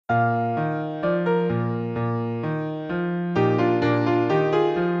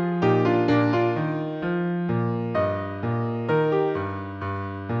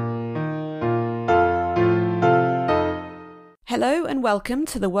and welcome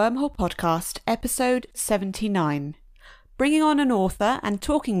to the Wormhole Podcast, episode 79. Bringing on an author and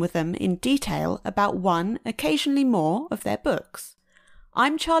talking with them in detail about one, occasionally more, of their books.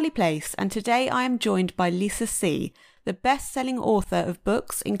 I'm Charlie Place, and today I am joined by Lisa C., the best-selling author of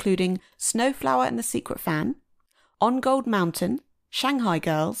books including Snowflower and the Secret Fan, On Gold Mountain, Shanghai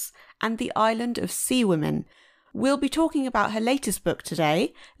Girls, and The Island of Sea Women. We'll be talking about her latest book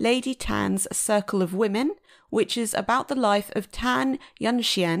today, Lady Tan's Circle of Women, which is about the life of Tan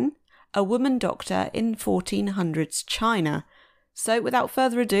Yuanxian, a woman doctor in 1400s China. So without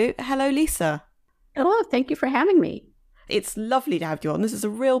further ado, hello Lisa. Hello, thank you for having me. It's lovely to have you on. This is a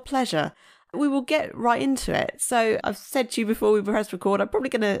real pleasure. We will get right into it. So I've said to you before we press record, I'm probably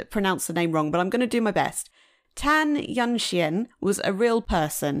going to pronounce the name wrong, but I'm going to do my best. Tan Yuanxian was a real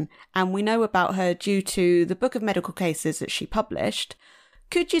person, and we know about her due to the book of medical cases that she published.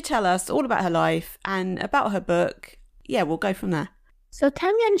 Could you tell us all about her life and about her book? Yeah, we'll go from there. So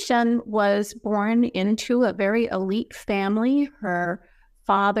Tan Yuanxian was born into a very elite family. Her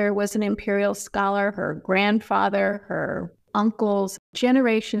father was an imperial scholar, her grandfather, her uncles,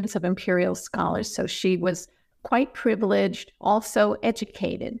 generations of imperial scholars. So she was quite privileged, also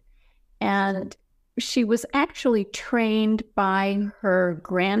educated. And she was actually trained by her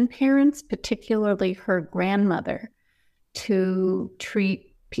grandparents, particularly her grandmother, to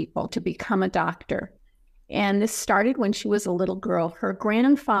treat people, to become a doctor. And this started when she was a little girl. Her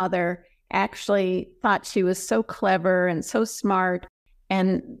grandfather actually thought she was so clever and so smart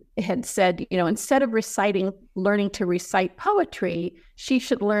and had said, instead of learning to recite poetry, she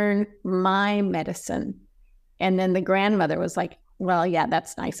should learn my medicine. And then the grandmother was like, well, yeah,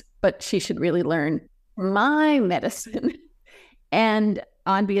 that's nice, but she should really learn my medicine. And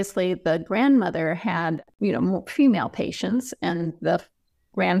obviously the grandmother had, more female patients, and the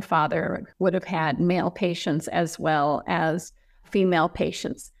grandfather would have had male patients as well as female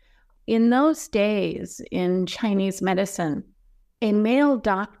patients. In those days in Chinese medicine, a male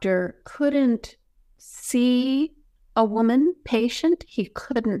doctor couldn't see a woman patient. He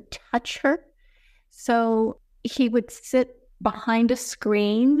couldn't touch her. So he would sit behind a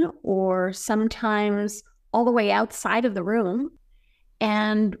screen or sometimes all the way outside of the room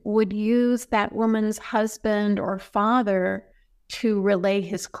and would use that woman's husband or father to relay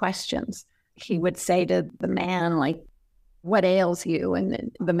his questions. He would say to the man, like, what ails you? And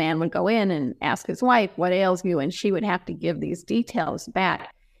then the man would go in and ask his wife, what ails you? And she would have to give these details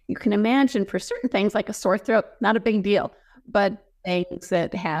back. You can imagine for certain things like a sore throat, not a big deal, but things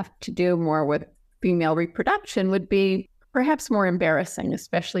that have to do more with female reproduction would be perhaps more embarrassing,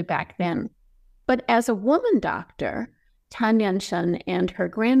 especially back then. But as a woman doctor, Tan Yuanxian and her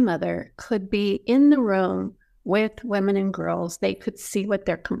grandmother could be in the room with women and girls. They could see what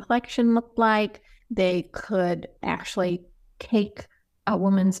their complexion looked like. They could actually take a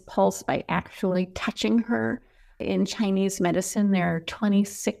woman's pulse by actually touching her. In Chinese medicine, there are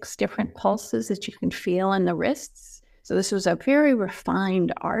 26 different pulses that you can feel in the wrists. So this was a very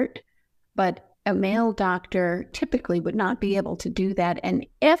refined art, but a male doctor typically would not be able to do that. And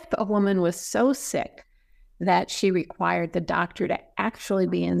if a woman was so sick that she required the doctor to actually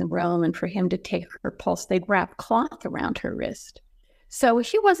be in the room and for him to take her pulse, they'd wrap cloth around her wrist. So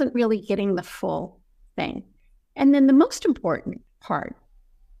he wasn't really getting the full thing. And then the most important part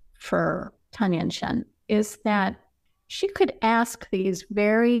for Tan Yuanxian is that she could ask these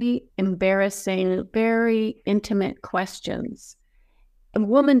very embarrassing, very intimate questions,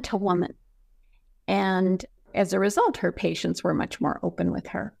 woman to woman. And as a result, her patients were much more open with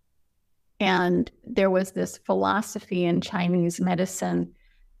her. And there was this philosophy in Chinese medicine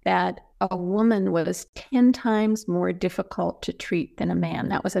that a woman was 10 times more difficult to treat than a man.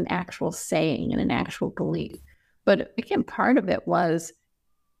 That was an actual saying and an actual belief. But again, part of it was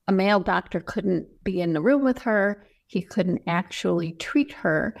a male doctor couldn't be in the room with her. He couldn't actually treat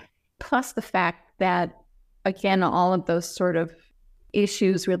her. Plus the fact that, again, all of those sort of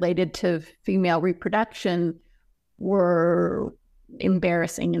issues related to female reproduction were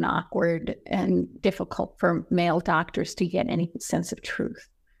embarrassing and awkward and difficult for male doctors to get any sense of truth.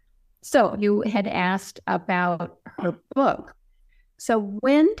 So you had asked about her book. So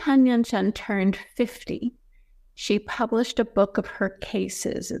when Tan Yuanxian turned 50, she published a book of her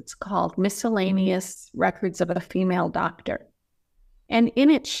cases. It's called Miscellaneous Records of a Female Doctor. And in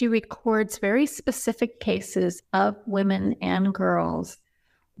it, she records very specific cases of women and girls,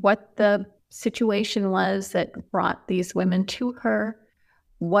 what the situation was that brought these women to her,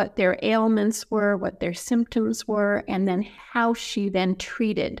 what their ailments were, what their symptoms were, and then how she then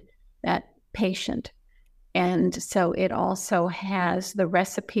treated that patient. And so it also has the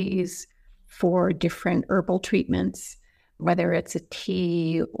recipes for different herbal treatments, whether it's a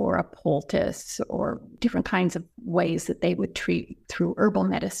tea or a poultice or different kinds of ways that they would treat through herbal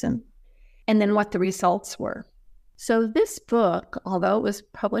medicine, and then what the results were. So this book, although it was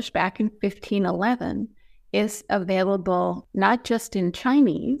published back in 1511, is available not just in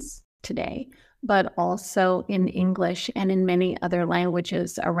Chinese today, but also in English and in many other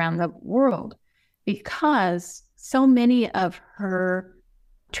languages around the world, because so many of her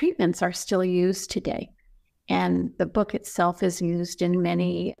treatments are still used today. And the book itself is used in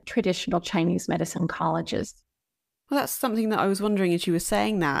many traditional Chinese medicine colleges. Well, that's something that I was wondering as you were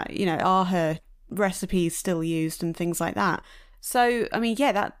saying that, are her recipes still used and things like that? So, I mean,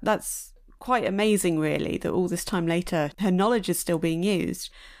 yeah, that's quite amazing, really, that all this time later, her knowledge is still being used.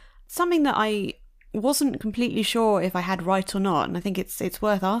 Something that I wasn't completely sure if I had right or not, and I think it's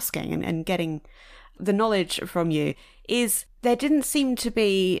worth asking and getting the knowledge from you, is there didn't seem to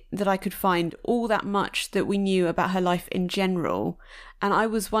be that I could find all that much that we knew about her life in general. And I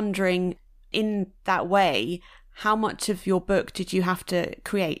was wondering, in that way, how much of your book did you have to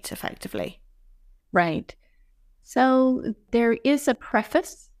create effectively? Right. So there is a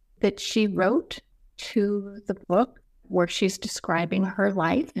preface that she wrote to the book where she's describing her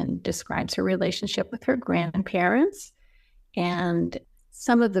life and describes her relationship with her grandparents and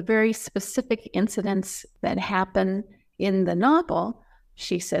some of the very specific incidents that happen in the novel,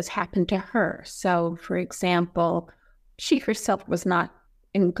 she says, happened to her. So, for example, she herself was not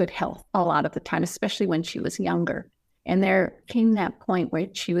in good health a lot of the time, especially when she was younger. And there came that point where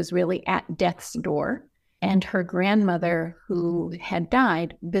she was really at death's door, and her grandmother, who had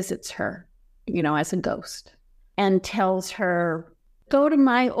died, visits her, as a ghost, and tells her, go to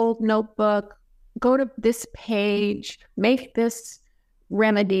my old notebook, go to this page, make this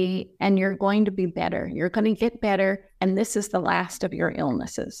remedy, and you're going to be better. You're going to get better, and this is the last of your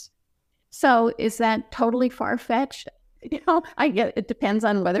illnesses. So is that totally far-fetched? I get it depends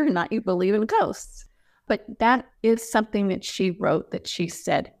on whether or not you believe in ghosts. But that is something that she wrote that she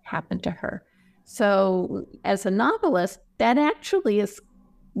said happened to her. So as a novelist, that actually is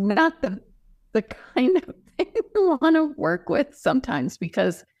not the kind of thing you want to work with sometimes,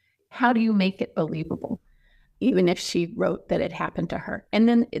 because how do you make it believable, even if she wrote that it happened to her? And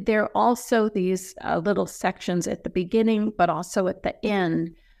then there are also these little sections at the beginning, but also at the end.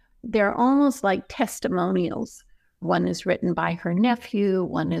 They're almost like testimonials. One is written by her nephew,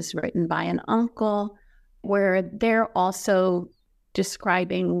 one is written by an uncle, where they're also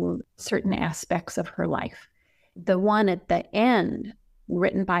describing certain aspects of her life. The one at the end,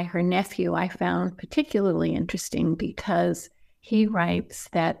 written by her nephew, I found particularly interesting because he writes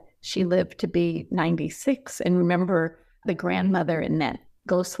that she lived to be 96. And remember, the grandmother in that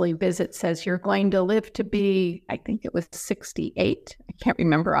ghostly visit says, you're going to live to be, I think it was 68. I can't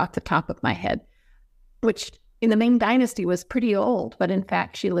remember off the top of my head, which in the Ming Dynasty was pretty old, but in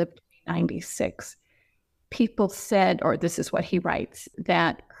fact, she lived to be 96. People said, or this is what he writes,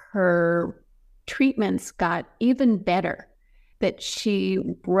 that her treatments got even better, that she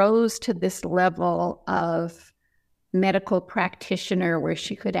rose to this level of medical practitioner where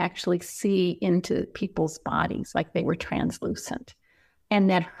she could actually see into people's bodies like they were translucent, and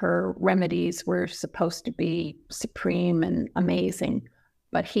that her remedies were supposed to be supreme and amazing.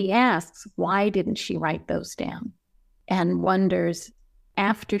 But he asks, why didn't she write those down? And wonders,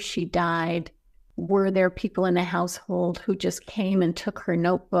 after she died, were there people in the household who just came and took her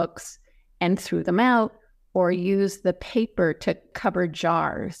notebooks and threw them out, or used the paper to cover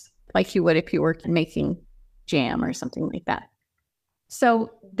jars like you would if you were making jam or something like that?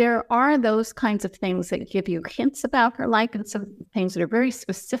 So there are those kinds of things that give you hints about her life and some things that are very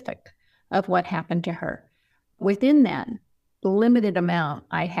specific of what happened to her. Within that limited amount,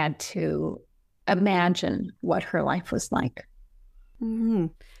 I had to imagine what her life was like. Mm-hmm.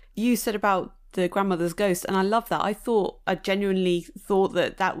 You said about the grandmother's ghost, and I love that. I genuinely thought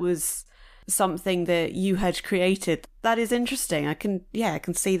that was something that you had created. That is interesting. I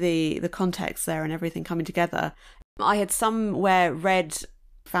can see the context there and everything coming together. I had somewhere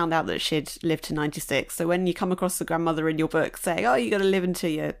found out that she'd lived to 96. So when you come across the grandmother in your book saying, oh, you got to live until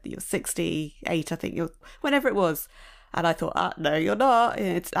you're 68, I think whenever it was. And I thought, no, you're not.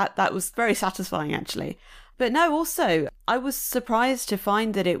 That was very satisfying, actually. But no, also, I was surprised to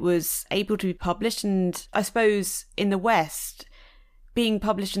find that it was able to be published, and I suppose in the West, being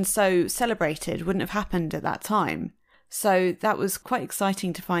published and so celebrated wouldn't have happened at that time. So that was quite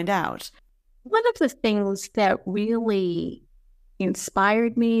exciting to find out. One of the things that really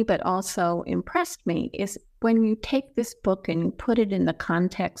inspired me, but also impressed me, is when you take this book and you put it in the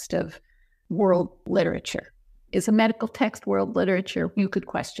context of world literature. Is a medical text world literature? You could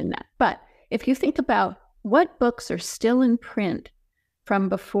question that. But if you think about what books are still in print from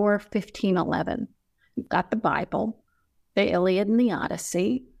before 1511? You've got the Bible, the Iliad and the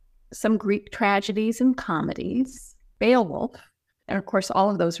Odyssey, some Greek tragedies and comedies, Beowulf, and of course, all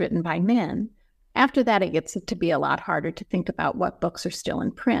of those written by men. After that, it gets to be a lot harder to think about what books are still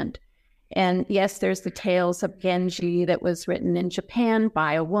in print. And yes, there's the Tales of Genji that was written in Japan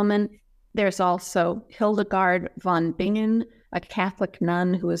by a woman. There's also Hildegard von Bingen, a Catholic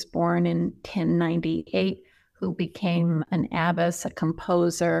nun who was born in 1098, who became an abbess, a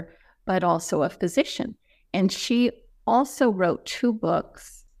composer, but also a physician. And she also wrote 2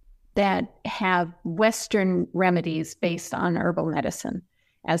 books that have Western remedies based on herbal medicine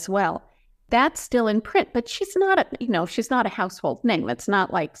as well. That's still in print, but she's not a household name. It's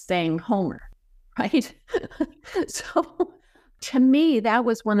not like saying Homer, right? So to me, that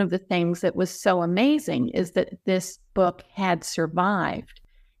was one of the things that was so amazing, is that this book had survived,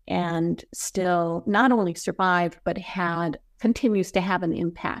 and still not only survived, but continues to have an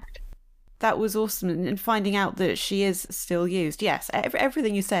impact. That was awesome. And finding out that she is still used. Yes,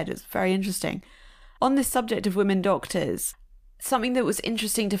 everything you said is very interesting. On this subject of women doctors, something that was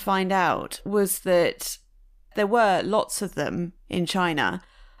interesting to find out was that there were lots of them in China,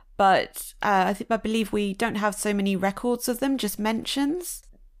 but I believe we don't have so many records of them, just mentions.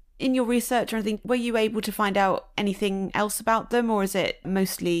 In your research or anything, were you able to find out anything else about them, or is it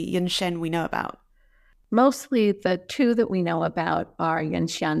mostly Yuan Xian we know about? Mostly the 2 that we know about are Yuan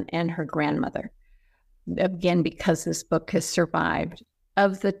Xian and her grandmother. Again, because this book has survived.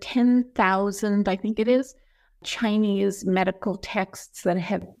 Of the 10,000, I think it is, Chinese medical texts that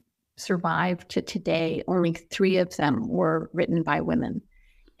have survived to today, only 3 of them were written by women.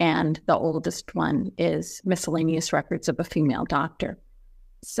 And the oldest one is Miscellaneous Records of a Female Doctor.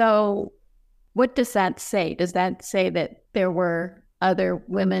 So what does that say? Does that say that there were other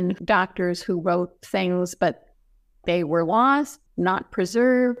women doctors who wrote things, but they were lost, not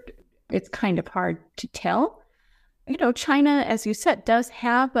preserved? It's kind of hard to tell. China, as you said, does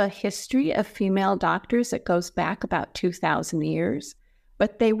have a history of female doctors that goes back about 2,000 years,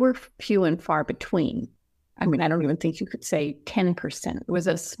 but they were few and far between. I mean, I don't even think you could say 10%. It was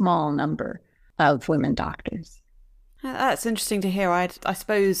a small number of women doctors. That's interesting to hear. I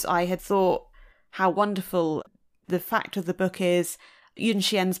suppose I had thought how wonderful the fact of the book is, Yuan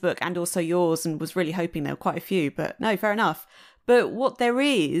Xian's book and also yours, and was really hoping there were quite a few, but no, fair enough. But what there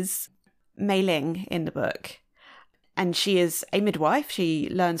is, Mei Ling in the book, and she is a midwife. She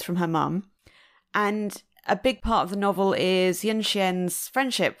learns from her mum. And a big part of the novel is Yuan Xian's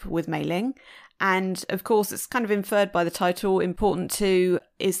friendship with Mei Ling. And of course, it's kind of inferred by the title, important too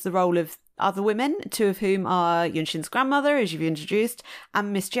is the role of other women, 2 of whom are Yuan Xian's grandmother, as you've introduced,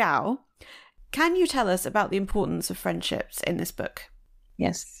 and Miss Zhao. Can you tell us about the importance of friendships in this book?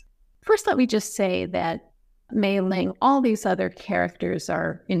 Yes. First, let me just say that Mei Ling, all these other characters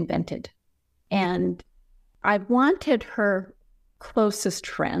are invented. And I wanted her closest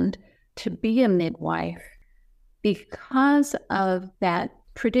friend to be a midwife because of that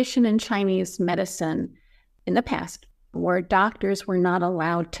tradition in Chinese medicine in the past where doctors were not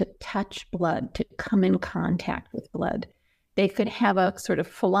allowed to touch blood, to come in contact with blood. They could have a sort of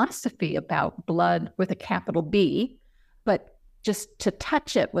philosophy about blood with a capital B, but just to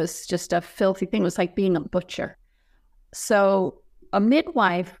touch it was just a filthy thing. It was like being a butcher. So a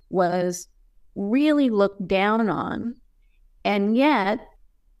midwife was really looked down on. And yet,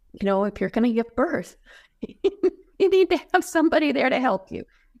 if you're going to give birth, you need to have somebody there to help you.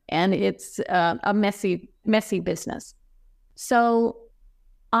 And it's a messy business. So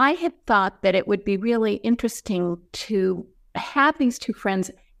I had thought that it would be really interesting to have these 2 friends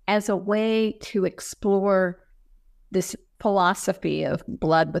as a way to explore this philosophy of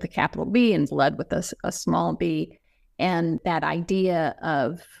blood with a capital B and blood with a small b, and that idea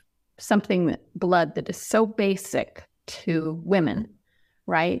of blood that is so basic to women,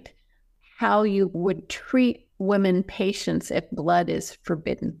 right? How you would treat women patients if blood is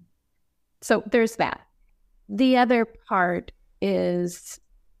forbidden. So there's that. The other part is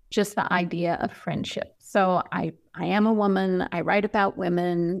just the idea of friendship. So I am a woman. I write about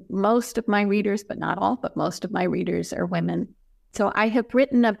women. Most of my readers, but not all, but most of my readers are women. So I have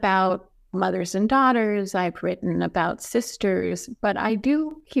written about mothers and daughters. I've written about sisters, but I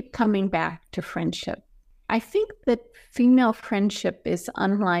do keep coming back to friendship. I think that female friendship is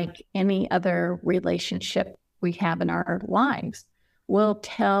unlike any other relationship we have in our lives. We'll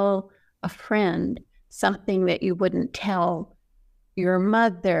tell a friend something that you wouldn't tell your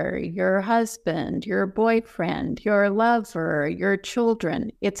mother, your husband, your boyfriend, your lover, your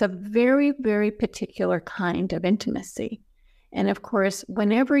children. It's a very, very particular kind of intimacy. And of course,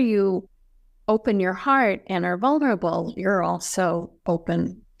 whenever you open your heart and are vulnerable, you're also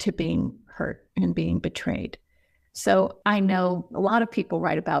open to being hurt and being betrayed. So I know a lot of people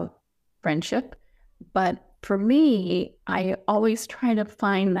write about friendship, but for me, I always try to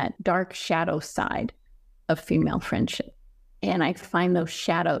find that dark shadow side of female friendship. And I find those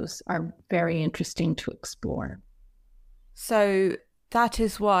shadows are very interesting to explore. So that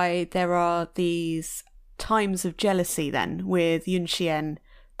is why there are these times of jealousy then with Yuan Xian.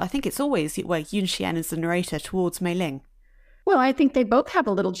 I think it's always where Yuan Xian is the narrator towards Mei Ling. Well, I think they both have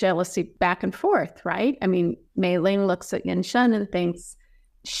a little jealousy back and forth, right? I mean, Mei Ling looks at Yuan Xian and thinks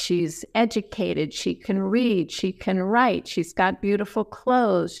she's educated, she can read, she can write, she's got beautiful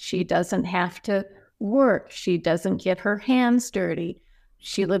clothes, she doesn't have to work, she doesn't get her hands dirty,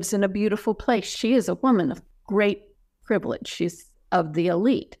 she lives in a beautiful place. She is a woman of great privilege. She's of the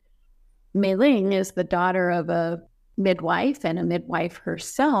elite. Mei Ling is the daughter of a midwife and a midwife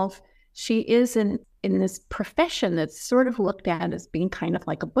herself. She is in this profession that's sort of looked at as being kind of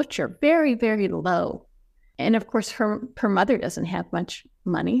like a butcher, very, very low. And of course, her mother doesn't have much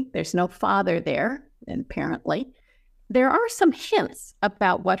money. There's no father there, apparently. There are some hints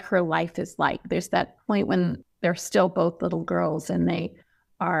about what her life is like. There's that point when they're still both little girls and they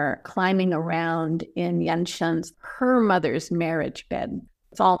are climbing around in Yuan Xian's, her mother's marriage bed.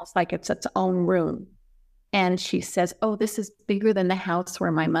 It's almost like it's its own room. And she says, oh, this is bigger than the house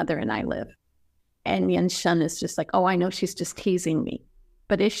where my mother and I live. And Yuan Xian is just like, oh, I know she's just teasing me.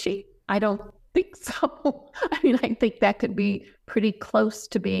 But is she? I don't think so. I mean, I think that could be pretty close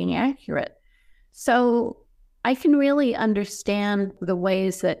to being accurate. So I can really understand the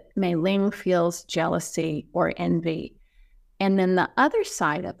ways that Mei Ling feels jealousy or envy. And then the other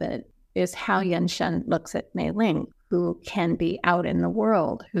side of it is how Yuan Xian looks at Mei Ling, who can be out in the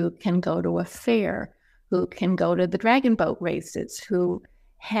world, who can go to a fair, who can go to the dragon boat races, who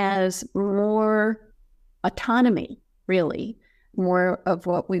has more autonomy, really, more of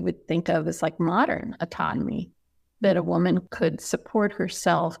what we would think of as like modern autonomy, that a woman could support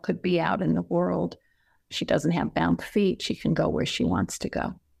herself, could be out in the world. She doesn't have bound feet. She can go where she wants to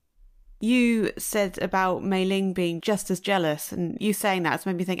go. You said about Mei Ling being just as jealous, and you saying that has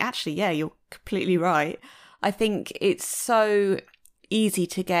made me think, actually, yeah, you're completely right. I think it's so easy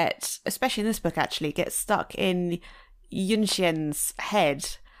to get, especially in this book, actually, get stuck in Yuan Xian's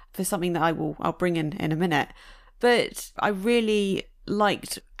head for something that I'll bring in a minute. But I really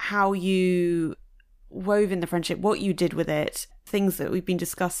liked how you wove in the friendship, what you did with it, things that we've been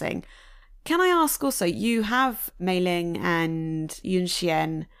discussing. Can I ask also, you have Mei Ling and Yuan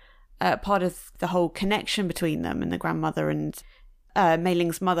Xian, part of the whole connection between them and the grandmother and Mei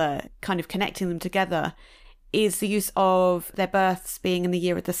Ling's mother, kind of connecting them together, is the use of their births being in the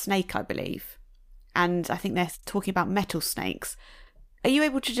year of the snake, I believe. And I think they're talking about metal snakes. Are you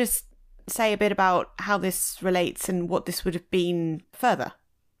able to just say a bit about how this relates and what this would have been further?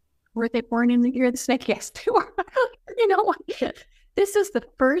 Were they born in the year of the snake? Yes, they were. You know what? This is the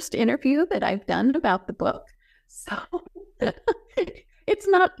first interview that I've done about the book. So it's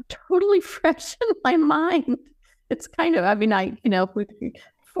not totally fresh in my mind. It's kind of,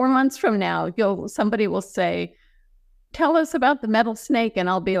 4 months from now, somebody will say, tell us about the metal snake. And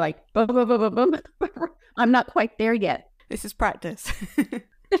I'll be like, boom, boom, boom, boom, boom. I'm not quite there yet. This is practice.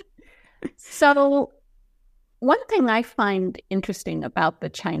 So one thing I find interesting about the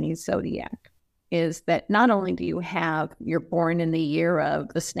Chinese zodiac is that not only do you have, you're born in the year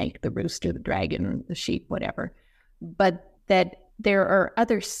of the snake, the rooster, the dragon, the sheep, whatever, but that there are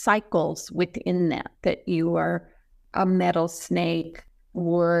other cycles within that you are a metal snake,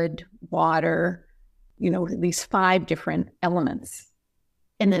 wood, water, these 5 different elements,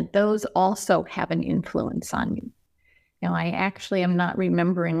 and that those also have an influence on you. Now, I actually am not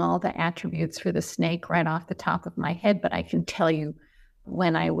remembering all the attributes for the snake right off the top of my head, but I can tell you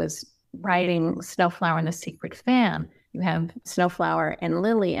when I was writing Snowflower and the Secret Fan, you have Snowflower and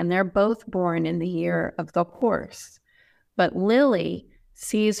Lily, and they're both born in the year of the horse. But Lily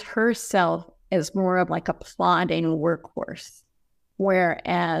sees herself as more of like a plodding workhorse,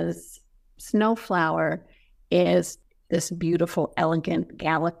 whereas Snowflower is this beautiful, elegant,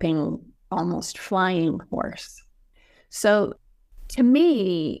 galloping, almost flying horse. So to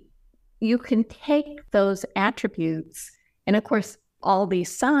me, you can take those attributes, and of course, all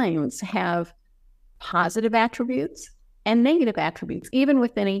these signs have positive attributes and negative attributes, even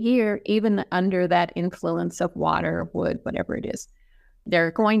within a year, even under that influence of water, wood, whatever it is.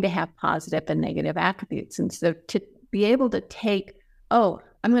 They're going to have positive and negative attributes. And so to be able to take, I'm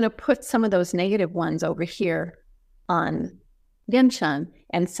going to put some of those negative ones over here on Yuan Xian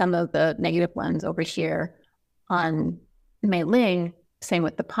and some of the negative ones over here on Mei Ling, Same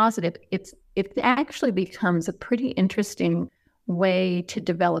with the positive. It actually becomes a pretty interesting way to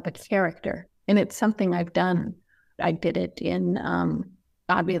develop a character. And it's something I've done. I did it in,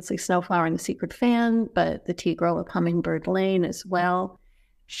 obviously, Snowflower and the Secret Fan, but the Tea Girl of Hummingbird Lane as well.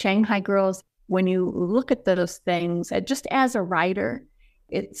 Shanghai Girls, when you look at those things, just as a writer,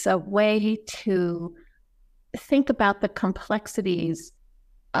 it's a way to think about the complexities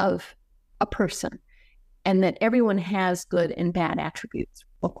of a person and that everyone has good and bad attributes.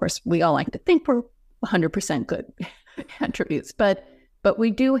 Of course, we all like to think we're 100% good attributes, but we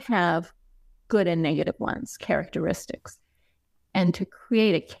do have good and negative ones, characteristics. And to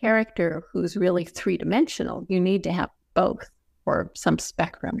create a character who's really three-dimensional, you need to have both or some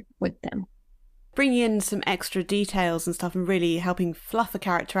spectrum with them. Bringing in some extra details and stuff and really helping fluff a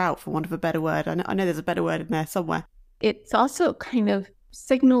character out, for want of a better word. I know there's a better word in there somewhere. It's also kind of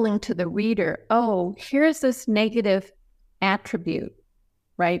signaling to the reader, oh, here's this negative attribute,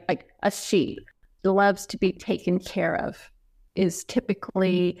 right? Like a sheep loves to be taken care of, is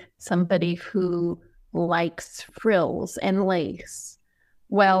typically somebody who likes frills and lace.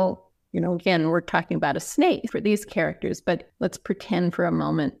 Well, again, we're talking about a snake for these characters, but let's pretend for a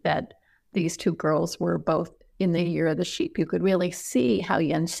moment that these two girls were both in the year of the sheep. You could really see how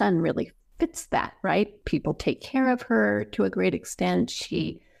Yuan Xian really fits that, right? People take care of her to a great extent.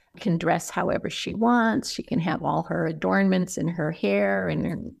 She can dress however she wants. She can have all her adornments in her hair and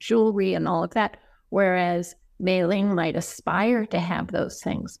her jewelry and all of that. Whereas Mei Ling might aspire to have those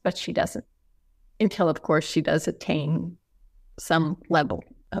things, but she doesn't, until, of course, she does attain some level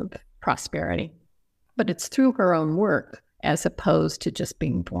of prosperity. But it's through her own work as opposed to just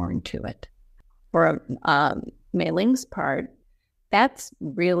being born to it. For Mei Ling's part, that's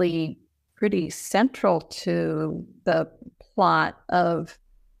really pretty central to the plot of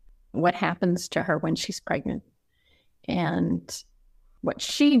what happens to her when she's pregnant and what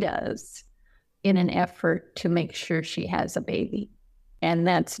she does in an effort to make sure she has a baby. And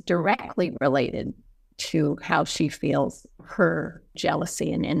that's directly related to how she feels her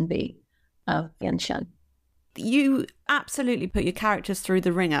jealousy and envy of Yuan Xian. You absolutely put your characters through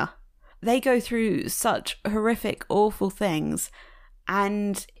the ringer. They go through such horrific, awful things.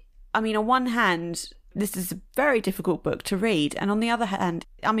 And on one hand, this is a very difficult book to read. And on the other hand,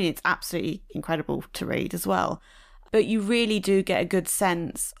 it's absolutely incredible to read as well. But you really do get a good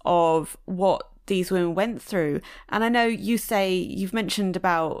sense of what these women went through. And I know you've mentioned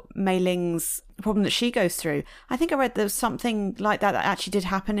about Mei Ling's problem that she goes through. I think I read there was something like that actually did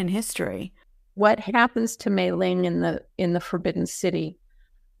happen in history. What happens to Mei Ling in the Forbidden City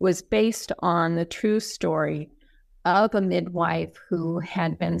was based on the true story of a midwife who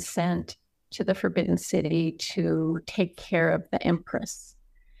had been sent to the Forbidden City to take care of the empress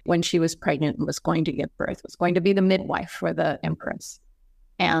when she was pregnant and was going to give birth, was going to be the midwife for the empress.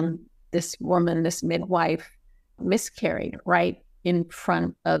 And this woman, this midwife, miscarried right in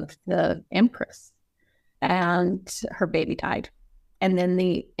front of the empress, and her baby died. And then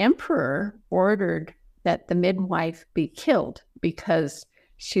the emperor ordered that the midwife be killed because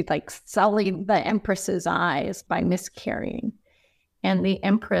she sullied the empress's eyes by miscarrying. And the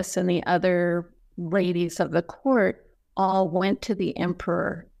empress and the other ladies of the court all went to the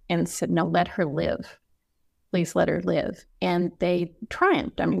emperor and said, no, let her live. Please let her live. And they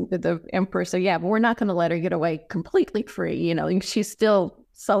triumphed. The emperor said, yeah, but we're not going to let her get away completely free. She still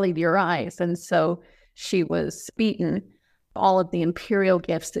sullied your eyes. And so she was beaten. All of the imperial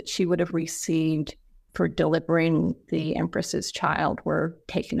gifts that she would have received for delivering the empress's child were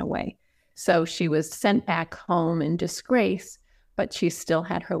taken away. So she was sent back home in disgrace, but she still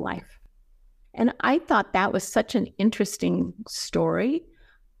had her life. And I thought that was such an interesting story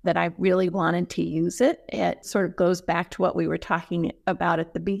that I really wanted to use it. It sort of goes back to what we were talking about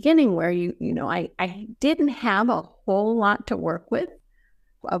at the beginning, where I didn't have a whole lot to work with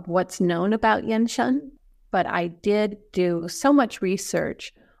of what's known about Yuan Xian, but I did do so much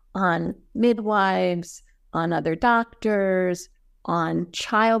research on midwives, on other doctors, on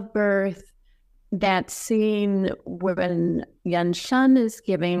childbirth, that scene when Yuan Xian is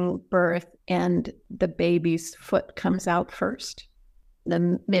giving birth and the baby's foot comes out first.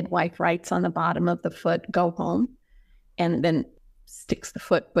 The midwife writes on the bottom of the foot, go home, and then sticks the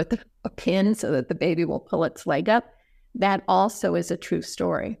foot with a pin so that the baby will pull its leg up. That also is a true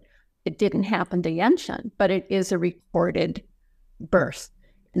story. It didn't happen to Yuan Xian, but it is a recorded birth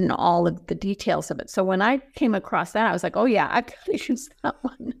and all of the details of it. So when I came across that, I was like, oh yeah, I could use that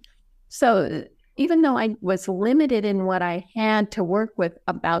one. So even though I was limited in what I had to work with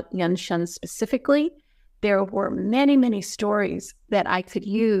about Yuan Xian specifically, there were many, many stories that I could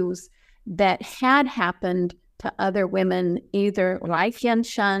use that had happened to other women, either like Yuan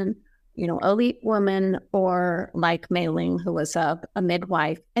Xian, elite women, or like Mei Ling, who was a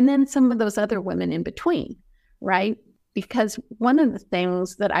midwife, and then some of those other women in between, right? Because one of the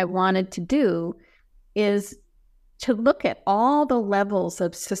things that I wanted to do is to look at all the levels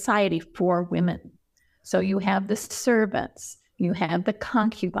of society for women. So you have the servants, you have the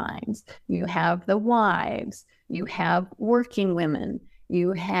concubines, you have the wives, you have working women,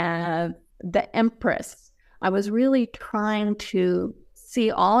 you have the empress. I was really trying to see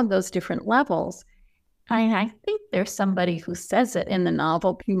all of those different levels. I think there's somebody who says it in the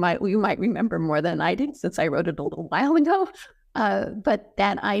novel. You might remember more than I did, since I wrote it a little while ago. But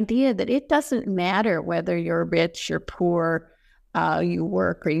that idea that it doesn't matter whether you're rich or poor, you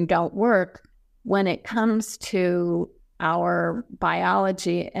work or you don't work, when it comes to our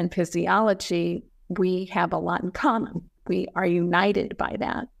biology and physiology, we have a lot in common. We are united by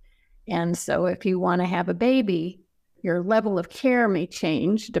that. And so if you want to have a baby, your level of care may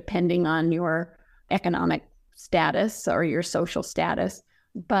change depending on your economic status or your social status,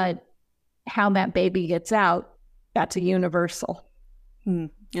 but how that baby gets out, that's a universal.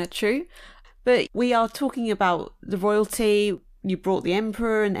 Yeah, true. But we are talking about the royalty. You brought the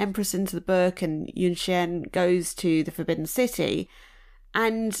emperor and empress into the book, and Yuan Xian goes to the Forbidden City.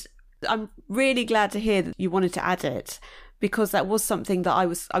 And I'm really glad to hear that you wanted to add it, because that was something that I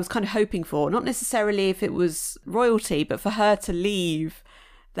was kind of hoping for. Not necessarily if it was royalty, but for her to leave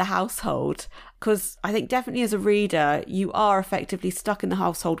the household. Because I think definitely as a reader, you are effectively stuck in the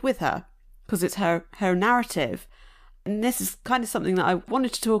household with her, because it's her narrative. And this is kind of something that I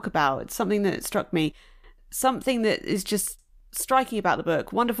wanted to talk about. It's something that struck me. Something that is just striking about the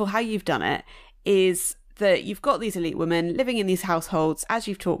book, wonderful how you've done it, is that you've got these elite women living in these households, as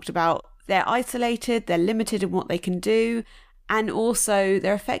you've talked about. They're isolated, they're limited in what they can do, and also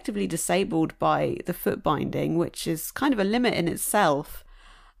they're effectively disabled by the foot binding, which is kind of a limit in itself.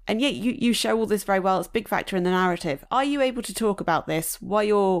 And yet you show all this very well. It's a big factor in the narrative. Are you able to talk about this, why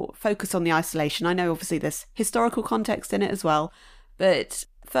you're focused on the isolation? I know obviously there's historical context in it as well, but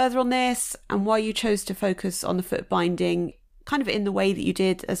further on this, and why you chose to focus on the foot binding kind of in the way that you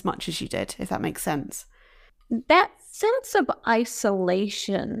did, as much as you did, if that makes sense. That sense of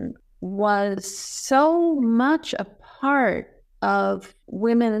isolation was so much a part of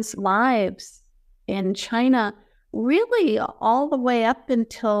women's lives in China, really all the way up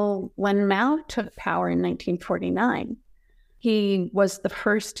until when Mao took power in 1949. He was the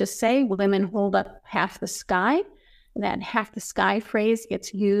first to say women hold up half the sky. That half the sky phrase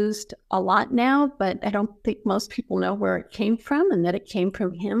gets used a lot now, but I don't think most people know where it came from, and that it came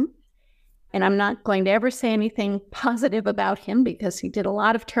from him. And I'm not going to ever say anything positive about him, because he did a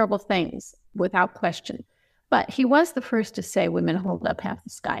lot of terrible things, without question. But he was the first to say women hold up half the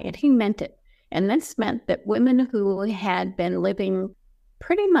sky, and he meant it. And this meant that women who had been living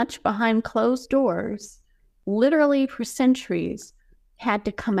pretty much behind closed doors, literally for centuries, had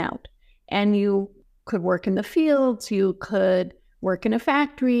to come out. And you could work in the fields, you could work in a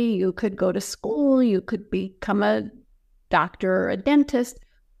factory, you could go to school, you could become a doctor or a dentist,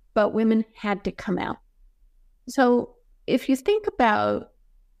 but women had to come out. So if you think about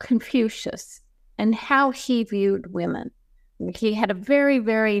Confucius and how he viewed women, he had a very,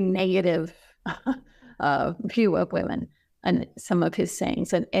 very negative view of women. And some of his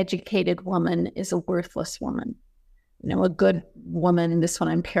sayings: an educated woman is a worthless woman. A good woman, this one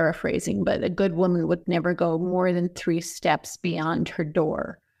I'm paraphrasing, but a good woman would never go more than 3 steps beyond her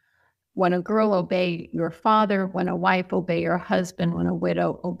door. When a girl, obey your father. When a wife, obey your husband. When a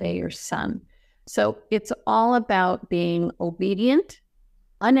widow, obey your son. So it's all about being obedient,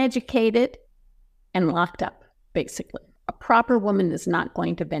 uneducated, and locked up, basically. A proper woman is not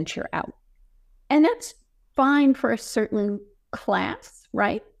going to venture out. And that's fine for a certain class,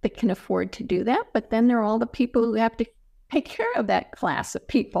 right, that can afford to do that. But then there are all the people who have to take care of that class of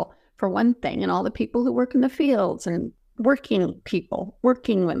people, for one thing, and all the people who work in the fields, and working people,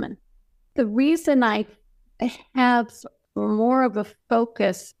 working women. The reason I have more of a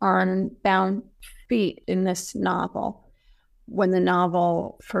focus on bound feet in this novel, when the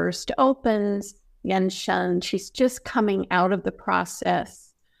novel first opens, Yuan Xian, she's just coming out of the process.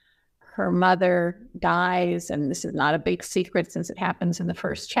 Her mother dies, and this is not a big secret since it happens in the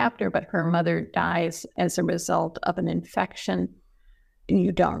first chapter, but her mother dies as a result of an infection. And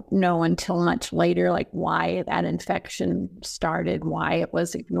you don't know until much later, like, why that infection started, why it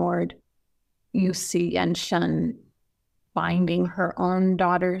was ignored. You see Yuan Xian binding her own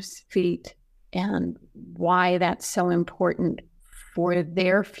daughter's feet, and why that's so important for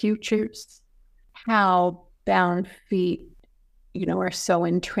their futures. How bound feet, are so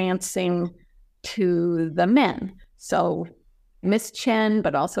entrancing to the men. So Miss Chen,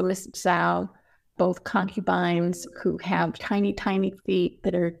 but also Miss Zhao, both concubines who have tiny, tiny feet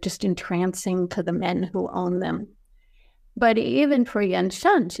that are just entrancing to the men who own them. But even for Yuan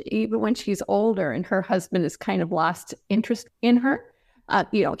Xian, even when she's older and her husband has kind of lost interest in her,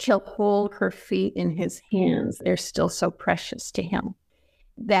 he'll hold her feet in his hands. They're still so precious to him.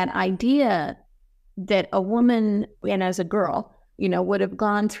 That idea that a woman, and as a girl, would have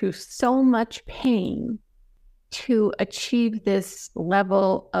gone through so much pain to achieve this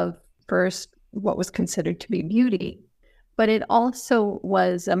level of first what was considered to be beauty, but it also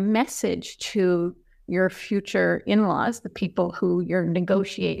was a message to your future in-laws, the people who you're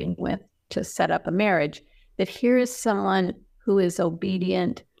negotiating with to set up a marriage, that here is someone who is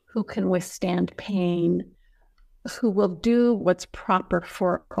obedient, who can withstand pain, who will do what's proper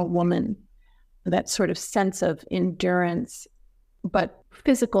for a woman, that sort of sense of endurance, but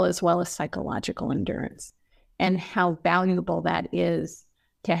physical as well as psychological endurance, and how valuable that is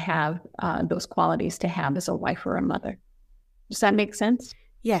to have those qualities to have as a wife or a mother. Does that make sense?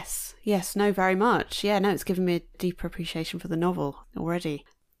 Yes, no, very much. Yeah, no, it's given me a deeper appreciation for the novel already.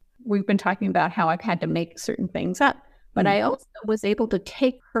 We've been talking about how I've had to make certain things up, but I also was able to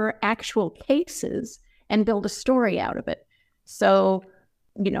take her actual cases and build a story out of it. So,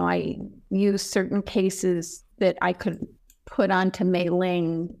 I used certain cases that I could put onto Mei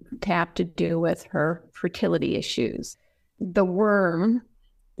Ling to have to do with her fertility issues. The worm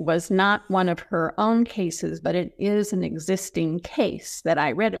was not one of her own cases, but it is an existing case that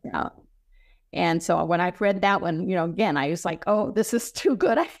I read about. And so when I've read that one, again, I was like, oh, this is too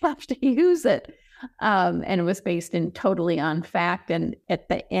good. I have to use it. And it was based totally on fact. And at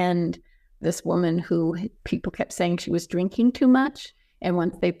the end, this woman who people kept saying she was drinking too much. And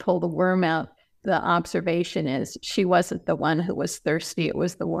once they pull the worm out, the observation is she wasn't the one who was thirsty. It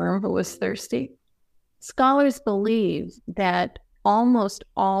was the worm who was thirsty. Scholars believe that almost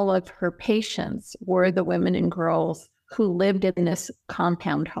all of her patients were the women and girls who lived in this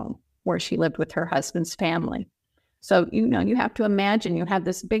compound home where she lived with her husband's family. So, you have to imagine you have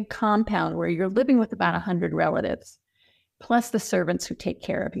this big compound where you're living with about 100 relatives, plus the servants who take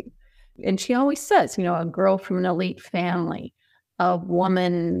care of you. And she always says, a girl from an elite family, a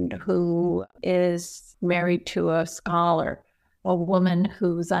woman who is married to a scholar, a woman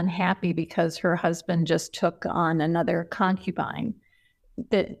who's unhappy because her husband just took on another concubine.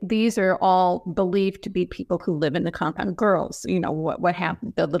 That these are all believed to be people who live in the compound. Girls, what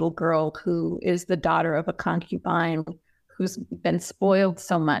happened? The little girl who is the daughter of a concubine who's been spoiled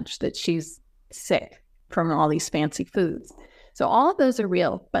so much that she's sick from all these fancy foods. So all of those are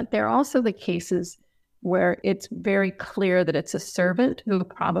real, but there are also the cases where it's very clear that it's a servant who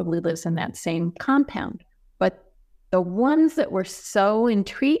probably lives in that same compound. But the ones that were so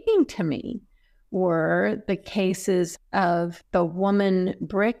intriguing to me were the cases of the woman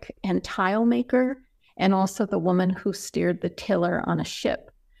brick and tile maker, and also the woman who steered the tiller on a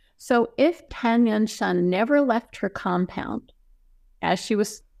ship. So if Tan Yuanxian never left her compound, as she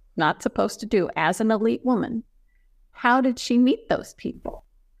was not supposed to do as an elite woman, how did she meet those people?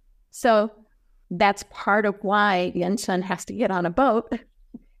 So that's part of why Yuan Xian has to get on a boat,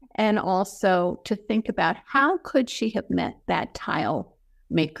 and also to think about how could she have met that tile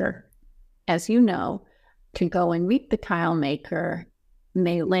maker. As you know, to go and meet the tile maker,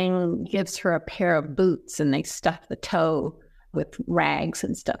 Mei Ling gives her a pair of boots and they stuff the toe with rags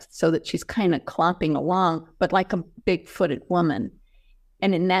and stuff so that she's kind of clomping along, but like a big-footed woman.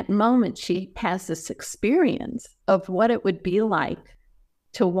 And in that moment, she has this experience of what it would be like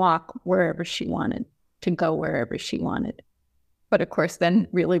to walk wherever she wanted, to go wherever she wanted. But of course, then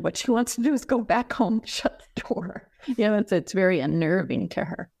really what she wants to do is go back home and shut the door. It's very unnerving to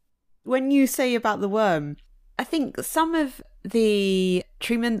her. When you say about the worm, I think some of the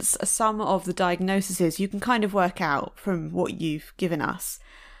treatments, some of the diagnoses, you can kind of work out from what you've given us.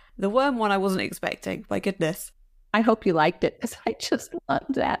 The worm one I wasn't expecting, my goodness. I hope you liked it, because I just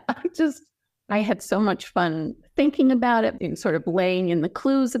loved that. I had so much fun thinking about it and sort of laying in the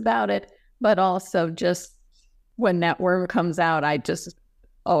clues about it, but also just when that worm comes out, I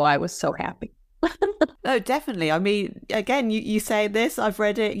was so happy. No, definitely. I mean, again, you say this, I've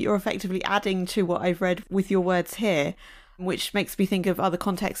read it, you're effectively adding to what I've read with your words here, which makes me think of other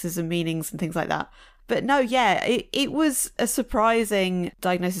contexts and meanings and things like that. But no, yeah, it was a surprising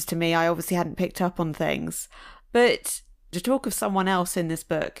diagnosis to me. I obviously hadn't picked up on things. But to talk of someone else in this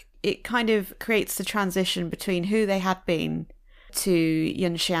book, it kind of creates the transition between who they had been to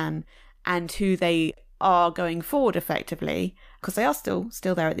Yuan Xian and who they are going forward effectively, because they are still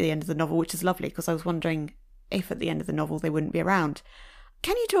there at the end of the novel, which is lovely, because I was wondering if at the end of the novel they wouldn't be around.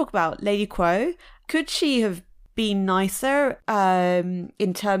 Can you talk about Lady Kuo? Could she have been nicer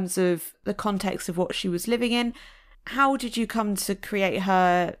in terms of the context of what she was living in? How did you come to create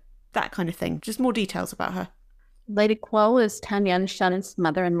her, that kind of thing? Just more details about her. Lady Kuo is Tan Yuanxian's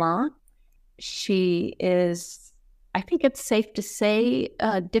mother-in-law. She is, I think it's safe to say,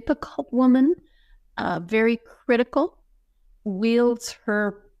 a difficult woman, very critical, wields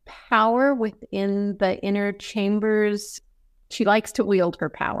her power within the inner chambers. She likes to wield her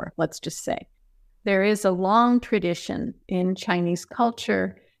power, let's just say. There is a long tradition in Chinese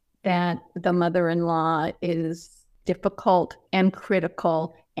culture that the mother-in-law is difficult and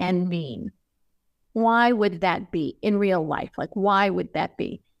critical and mean. Why would that be in real life? Like, why would that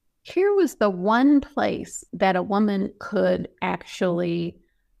be? Here was the one place that a woman could actually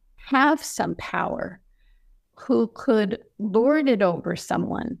have some power, who could lord it over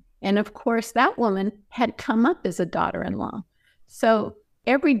someone. And of course, that woman had come up as a daughter-in-law. So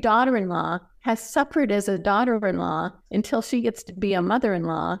every daughter-in-law has suffered as a daughter-in-law until she gets to be a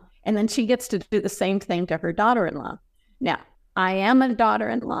mother-in-law, and then she gets to do the same thing to her daughter-in-law. Now, I am a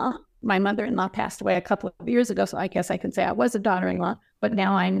daughter-in-law. My mother-in-law passed away a couple of years ago, so I guess I can say I was a daughter-in-law, but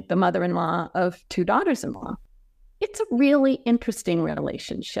now I'm the mother-in-law of 2 daughters-in-law. It's a really interesting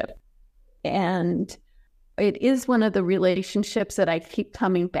relationship. And it is one of the relationships that I keep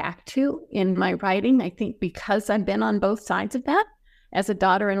coming back to in my writing, I think because I've been on both sides of that as a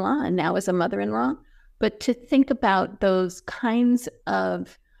daughter-in-law and now as a mother-in-law. But to think about those kinds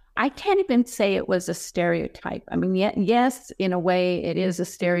of, I can't even say it was a stereotype. I mean, yes, in a way, it is a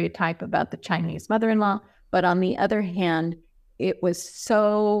stereotype about the Chinese mother-in-law. But on the other hand, it was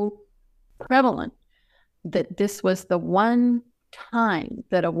so prevalent that this was the one time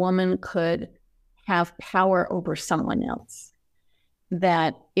that a woman could have power over someone else,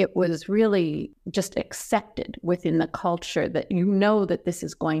 that it was really just accepted within the culture that you know that this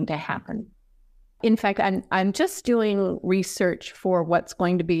is going to happen. In fact, I'm just doing research for what's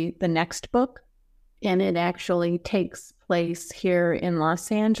going to be the next book, and it actually takes place here in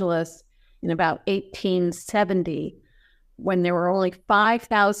Los Angeles in about 1870, when there were only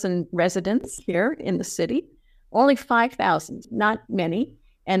 5,000 residents here in the city, only 5,000, not many.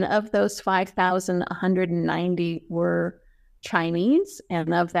 And of those 5,000, 190 were Chinese,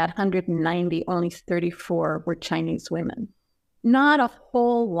 and of that 190, only 34 were Chinese women. Not a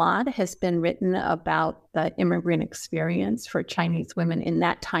whole lot has been written about the immigrant experience for Chinese women in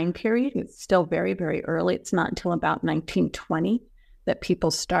that time period. It's still very, very early. It's not until about 1920 that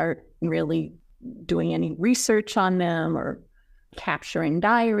people start really doing any research on them or capturing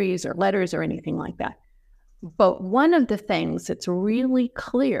diaries or letters or anything like that. But one of the things that's really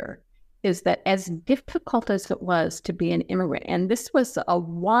clear is that as difficult as it was to be an immigrant, and this was a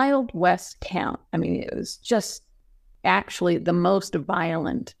Wild West town. I mean, it was just actually the most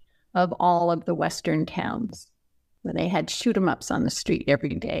violent of all of the Western towns, where they had shoot-'em-ups on the street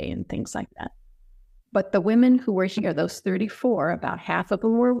every day and things like that. But the women who were here, those 34, about half of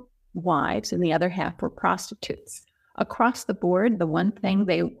them were wives and the other half were prostitutes. Across the board, the one thing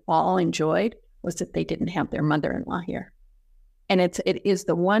they all enjoyed was that they didn't have their mother-in-law here. And it is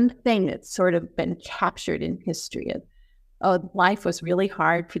the one thing that's sort of been captured in history. Life was really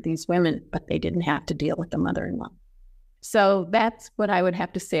hard for these women, but they didn't have to deal with the mother-in-law. So that's what I would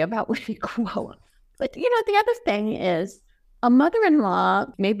have to say about Lady Kuo. But, the other thing is a mother-in-law,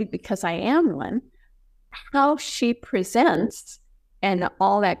 maybe because I am one, how she presents and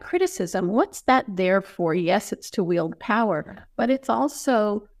all that criticism, what's that there for? Yes, it's to wield power, but it's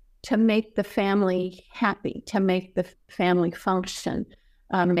also to make the family happy, to make the family function,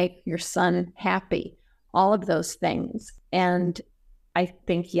 make your son happy, all of those things. And I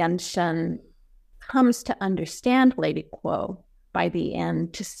think Yuan Xian comes to understand Lady Kuo by the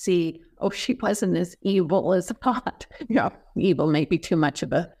end, to see, she wasn't as evil as thought. Evil may be too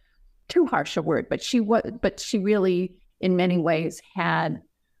harsh a word, but she really, in many ways, had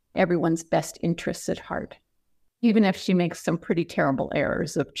everyone's best interests at heart, even if she makes some pretty terrible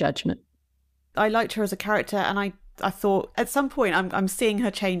errors of judgment. I liked her as a character, and I thought at some point I'm seeing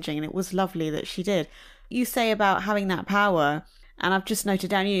her changing, and it was lovely that she did. You say about having that power, and I've just noted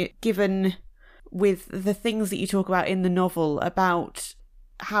down, given with the things that you talk about in the novel about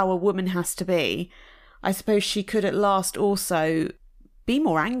how a woman has to be, I suppose she could at last also be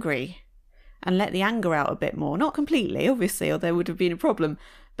more angry and let the anger out a bit more. Not completely, obviously, or there would have been a problem.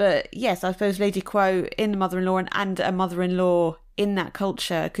 But yes, I suppose Lady Kuo in the mother-in-law and a mother-in-law in that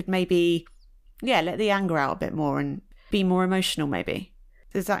culture could maybe, let the anger out a bit more and be more emotional maybe.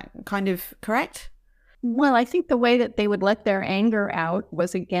 Is that kind of correct? Well, I think the way that they would let their anger out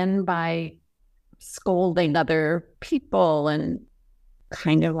was, again, by scolding other people and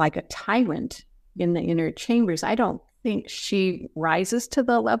kind of like a tyrant in the inner chambers. I don't think she rises to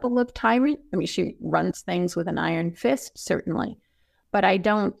the level of tyrant. I mean, she runs things with an iron fist, certainly, but I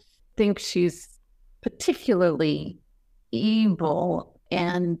don't think she's particularly evil.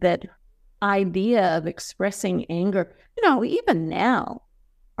 And that idea of expressing anger, even now,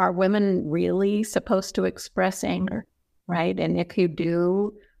 are women really supposed to express anger, right? And if you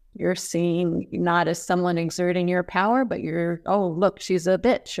do, you're seen not as someone exerting your power, but you're, oh, look, she's a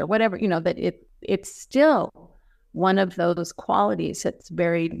bitch or whatever, that it's still one of those qualities that's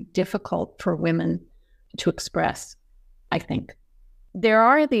very difficult for women to express, I think. There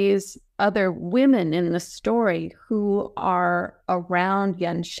are these other women in the story who are around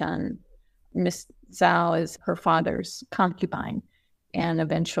Yuan Xian. Miss Zhao is her father's concubine, and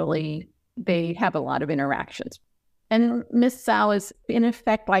eventually they have a lot of interactions. And Miss Zhao is, in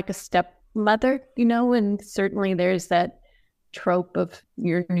effect, like a stepmother, and certainly there's that trope of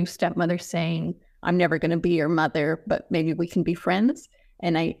your new stepmother saying, I'm never going to be your mother, but maybe we can be friends.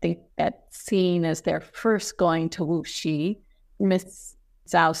 And I think that scene as they're first going to Wuxi, Miss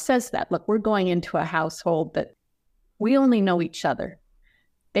Zhao says that, look, we're going into a household that we only know each other.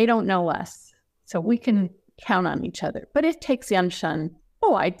 They don't know us, so we can count on each other. But it takes Yuan Xian,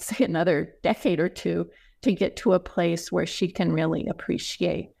 I'd say another decade or two to get to a place where she can really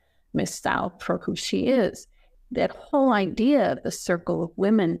appreciate Miss Zhao for who she is. That whole idea of the circle of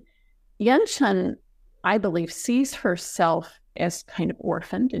women, Yuan Xian, I believe, sees herself as kind of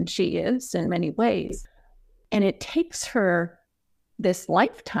orphaned, and she is in many ways. And it takes her this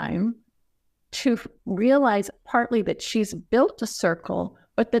lifetime to realize partly that she's built a circle,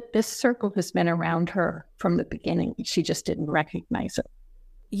 but that this circle has been around her from the beginning. She just didn't recognize it.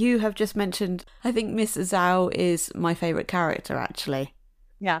 You have just mentioned, I think Miss Zhao is my favorite character, actually.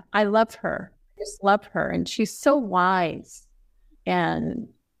 Yeah, I love her. I just love her. And she's so wise. And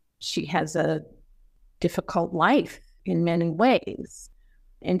she has a difficult life in many ways.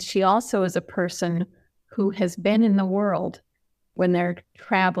 And she also is a person who has been in the world when they're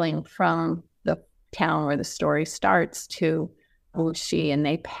traveling from the town where the story starts to Wuxi, and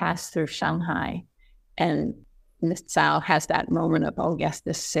they pass through Shanghai. And Miss Zhao has that moment of, oh yes,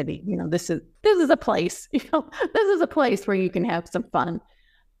 this city, this is a place, this is a place where you can have some fun.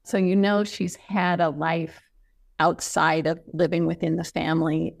 So she's had a life outside of living within the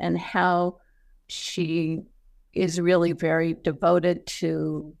family, and how she is really very devoted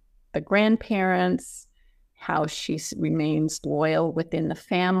to the grandparents, how she remains loyal within the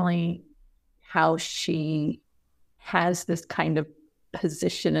family, how she has this kind of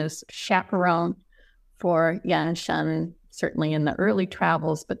position as chaperone for Yuan Xian, certainly in the early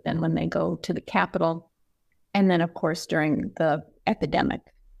travels, but then when they go to the capital, and then, of course, during the epidemic,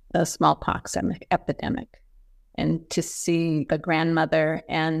 the smallpox epidemic, and to see the grandmother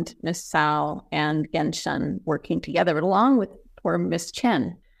and Miss Zhao and Yuan Xian working together, along with poor Miss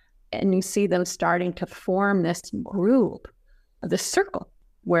Chen. And you see them starting to form this group, this circle,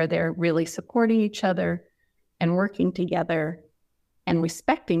 where they're really supporting each other and working together and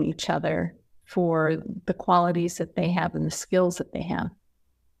respecting each other for the qualities that they have and the skills that they have.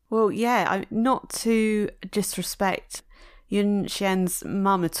 Well, yeah, not to disrespect Yuan Xian's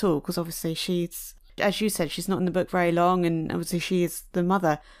mum at all, because obviously she's, as you said, she's not in the book very long, and obviously she is the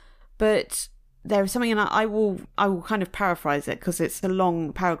mother. But there is something, and I will kind of paraphrase it because it's a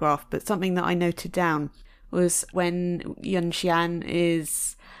long paragraph, but something that I noted down was when Yuan Xian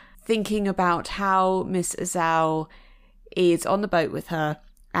is thinking about how Miss Zhao is on the boat with her,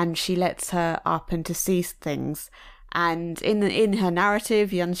 and she lets her up and to see things. And in her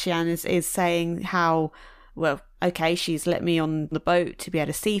narrative, Yuan Xian is saying how, well, okay, she's let me on the boat to be able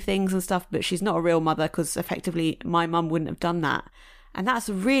to see things and stuff, but she's not a real mother because effectively my mum wouldn't have done that. And that's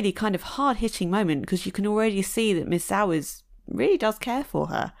a really kind of hard-hitting moment because you can already see that Miss Zhao really does care for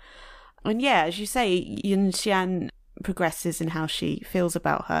her. And yeah, as you say, Yuan Xian progresses in how she feels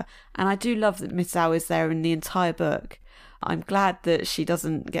about her. And I do love that Miss Zhao is there in the entire book. I'm glad that she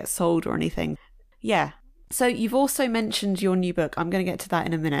doesn't get sold or anything. Yeah. So you've also mentioned your new book. I'm going to get to that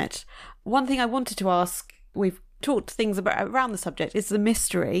in a minute. One thing I wanted to ask, we've talked things around the subject, is the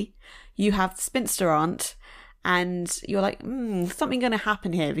mystery. You have the spinster aunt, and you're like, something going to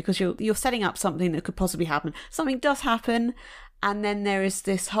happen here because you're setting up something that could possibly happen. Something does happen, and then there is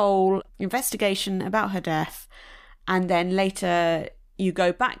this whole investigation about her death, and then later you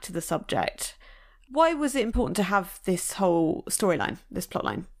go back to the subject. Why was it important to have this whole storyline, this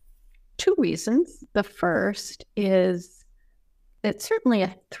plotline? Two reasons. The first is that certainly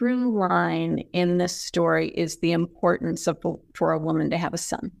a through line in this story is the importance for a woman to have a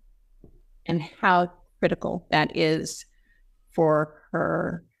son, and how critical that is for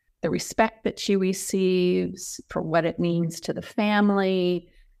her, the respect that she receives, for what it means to the family.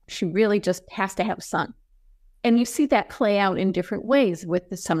 She really just has to have a son. And you see that play out in different ways with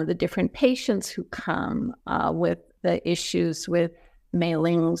some of the different patients who come with the issues with Mei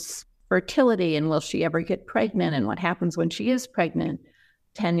Ling's fertility and will she ever get pregnant and what happens when she is pregnant.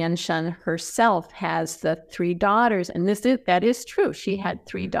 Tan Yuanxian herself has the 3 daughters, and that is true. She had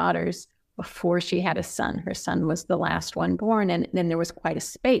 3 daughters before she had a son. Her son was the last one born, and then there was quite a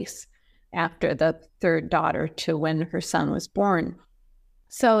space after the 3rd daughter to when her son was born.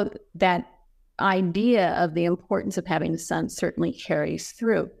 So that idea of the importance of having a son certainly carries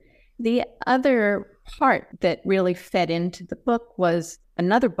through. The other part that really fed into the book was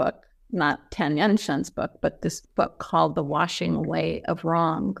another book, not Tan Yuanxian's book, but this book called The Washing Away of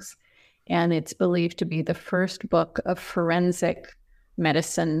Wrongs. And it's believed to be the first book of forensic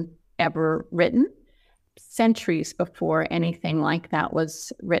medicine ever written, centuries before anything like that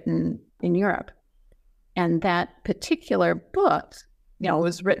was written in Europe. And that particular book,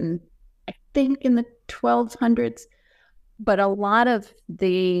 was written, I think, in the 1200s, but a lot of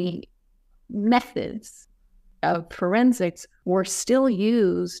the methods of forensics were still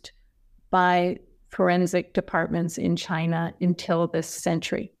used by forensic departments in China until this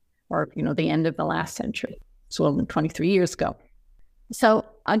century, or, the end of the last century. So 23 years ago. So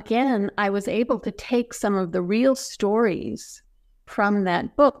again, I was able to take some of the real stories from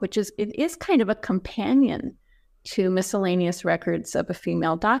that book, it is kind of a companion to miscellaneous records of a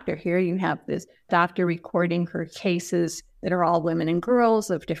female doctor. Here you have this doctor recording her cases that are all women and girls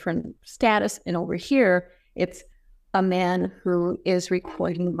of different status. And over here, it's a man who is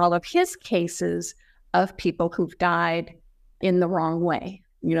recording all of his cases of people who've died in the wrong way.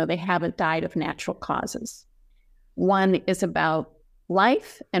 They haven't died of natural causes. One is about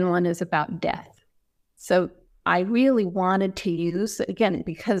life and one is about death. So I really wanted to use, again,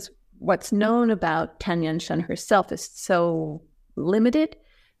 because what's known about Tan Yuanxian herself is so limited,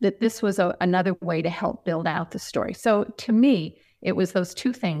 that this was another way to help build out the story. So to me, it was those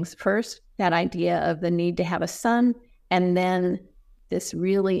 2 things. First, that idea of the need to have a son, and then this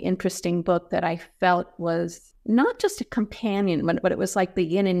really interesting book that I felt was not just a companion, but it was like the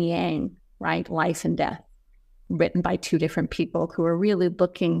yin and yang, right? Life and death, written by 2 different people who are really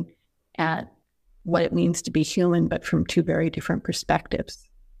looking at what it means to be human, but from 2 very different perspectives.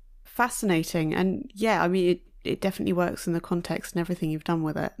 Fascinating. And yeah, I mean, it definitely works in the context and everything you've done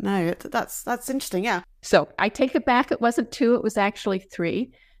with it. No, that's interesting, yeah. So I take it back. It wasn't 2, it was actually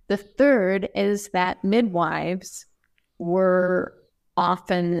 3. The third is that midwives were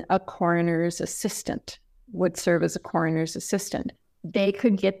often a coroner's assistant, would serve as a coroner's assistant. They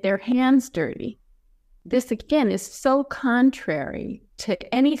could get their hands dirty. This, again, is so contrary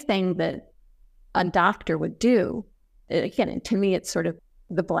to anything that a doctor would do. Again, to me, it's sort of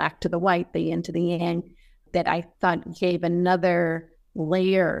the black to the white, the yin to the yang, that I thought gave another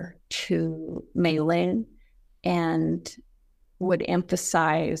layer to Mei Ling and would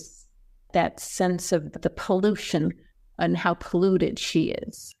emphasize that sense of the pollution and how polluted she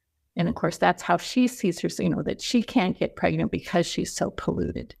is. And of course, that's how she sees her, that she can't get pregnant because she's so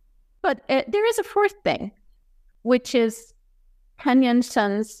polluted. But there is a 4th thing, which is Tan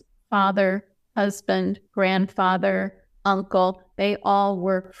Yuanxian's father, husband, grandfather, uncle. They all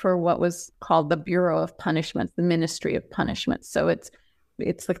work for what was called the Bureau of Punishment, the Ministry of Punishment. So it's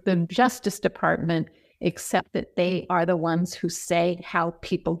like the Justice Department, except that they are the ones who say how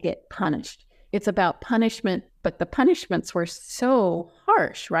people get punished. It's about punishment, but the punishments were so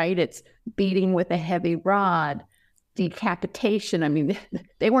harsh, right? It's beating with a heavy rod, decapitation. I mean,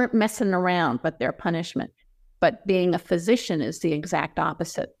 they weren't messing around, but their punishment. But being a physician is the exact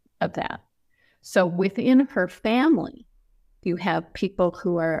opposite of that. So within her family, you have people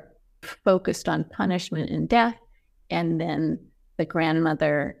who are focused on punishment and death, and then the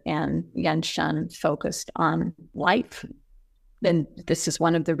grandmother and Yuanxian focused on life. Then this is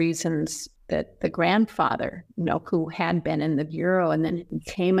one of the reasons that the grandfather, who had been in the bureau and then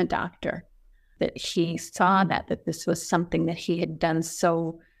became a doctor, that he saw that this was something that he had done.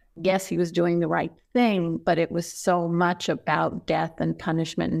 So yes, he was doing the right thing, but it was so much about death and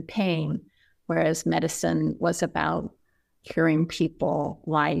punishment and pain, whereas medicine was about curing people,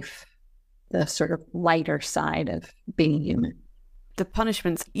 life, the sort of lighter side of being human. The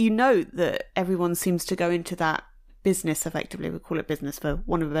punishments, that everyone seems to go into that business, effectively. We call it business for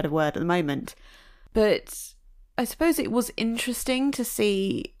want of a better word at the moment. But I suppose it was interesting to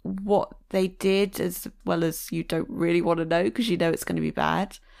see what they did, as well as you don't really want to know because it's going to be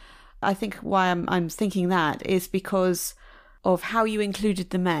bad. I think why I'm thinking that is because of how you included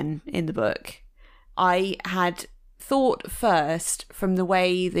the men in the book. I had thought first, from the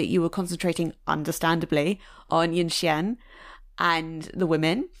way that you were concentrating, understandably, on Yuan Xian and the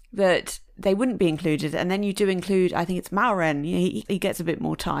women, that they wouldn't be included. And then you do include, I think it's Maoren. He gets a bit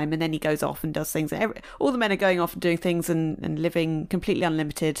more time, and then he goes off and does things. All the men are going off and doing things and living completely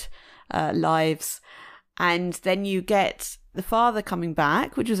unlimited lives. And then you get the father coming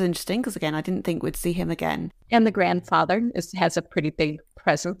back, which was interesting because, again, I didn't think we'd see him again. And the grandfather has a pretty big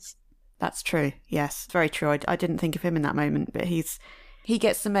presence. That's true. Yes, very true. I didn't think of him in that moment, but he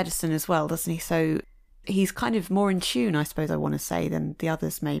gets the medicine as well, doesn't he? So he's kind of more in tune, I suppose I want to say, than the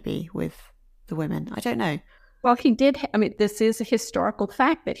others maybe with the women. I don't know. Well, he did. I mean, this is a historical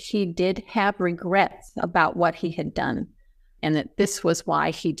fact that he did have regrets about what he had done, and that this was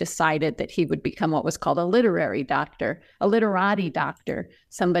why he decided that he would become what was called a literary doctor, a literati doctor,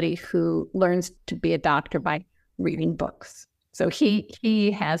 somebody who learns to be a doctor by reading books. So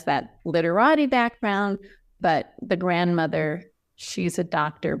he has that literati background, but the grandmother, she's a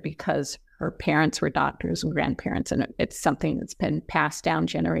doctor because her parents were doctors and grandparents, and it's something that's been passed down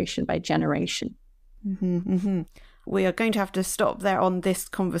generation by generation. Mm-hmm, mm-hmm. We are going to have to stop there on this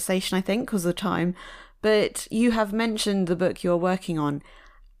conversation, I think, because of time. But you have mentioned the book you're working on.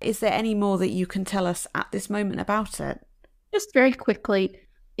 Is there any more that you can tell us at this moment about it? Just very quickly,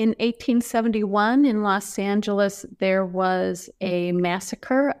 in 1871 in Los Angeles, there was a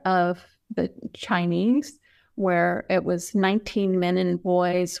massacre of the Chinese where it was 19 men and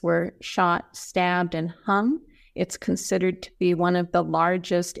boys were shot, stabbed, and hung. It's considered to be one of the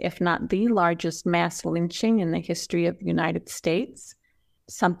largest, if not the largest, mass lynching in the history of the United States,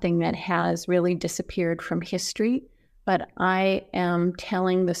 something that has really disappeared from history. But I am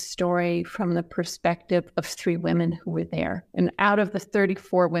telling the story from the perspective of 3 women who were there. And out of the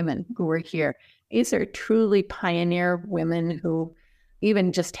 34 women who were here, these are truly pioneer women who,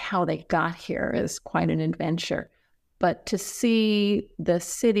 even just how they got here is quite an adventure. But to see the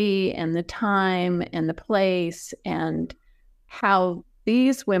city and the time and the place and how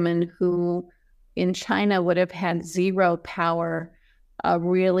these women who in China would have had zero power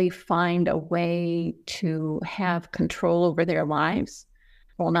really find a way to have control over their lives.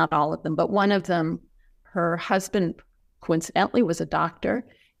 Well, not all of them, but one of them, her husband, coincidentally, was a doctor.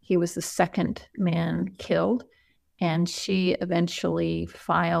 He was the second man killed. And she eventually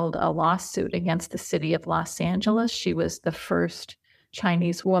filed a lawsuit against the city of Los Angeles. She was the first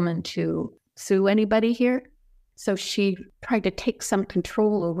Chinese woman to sue anybody here. So she tried to take some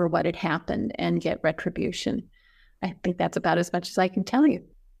control over what had happened and get retribution. I think that's about as much as I can tell you.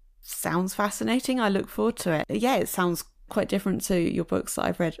 Sounds fascinating. I look forward to it. Yeah, it sounds quite different to your books that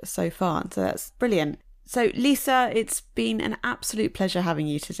I've read so far. So that's brilliant. So Lisa, it's been an absolute pleasure having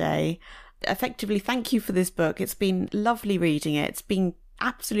you today. Effectively, thank you for this book. It's been lovely reading it. It's been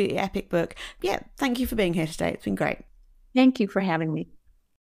absolutely epic book. Yeah, thank you for being here today. It's been great. Thank you for having me.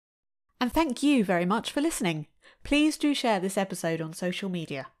 And thank you very much for listening. Please do share this episode on social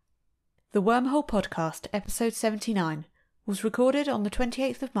media. The Wormhole Podcast, episode 79, was recorded on the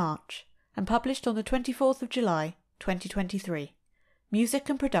 28th of March and published on the 24th of July, 2023. Music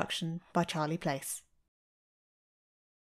and production by Charlie Place.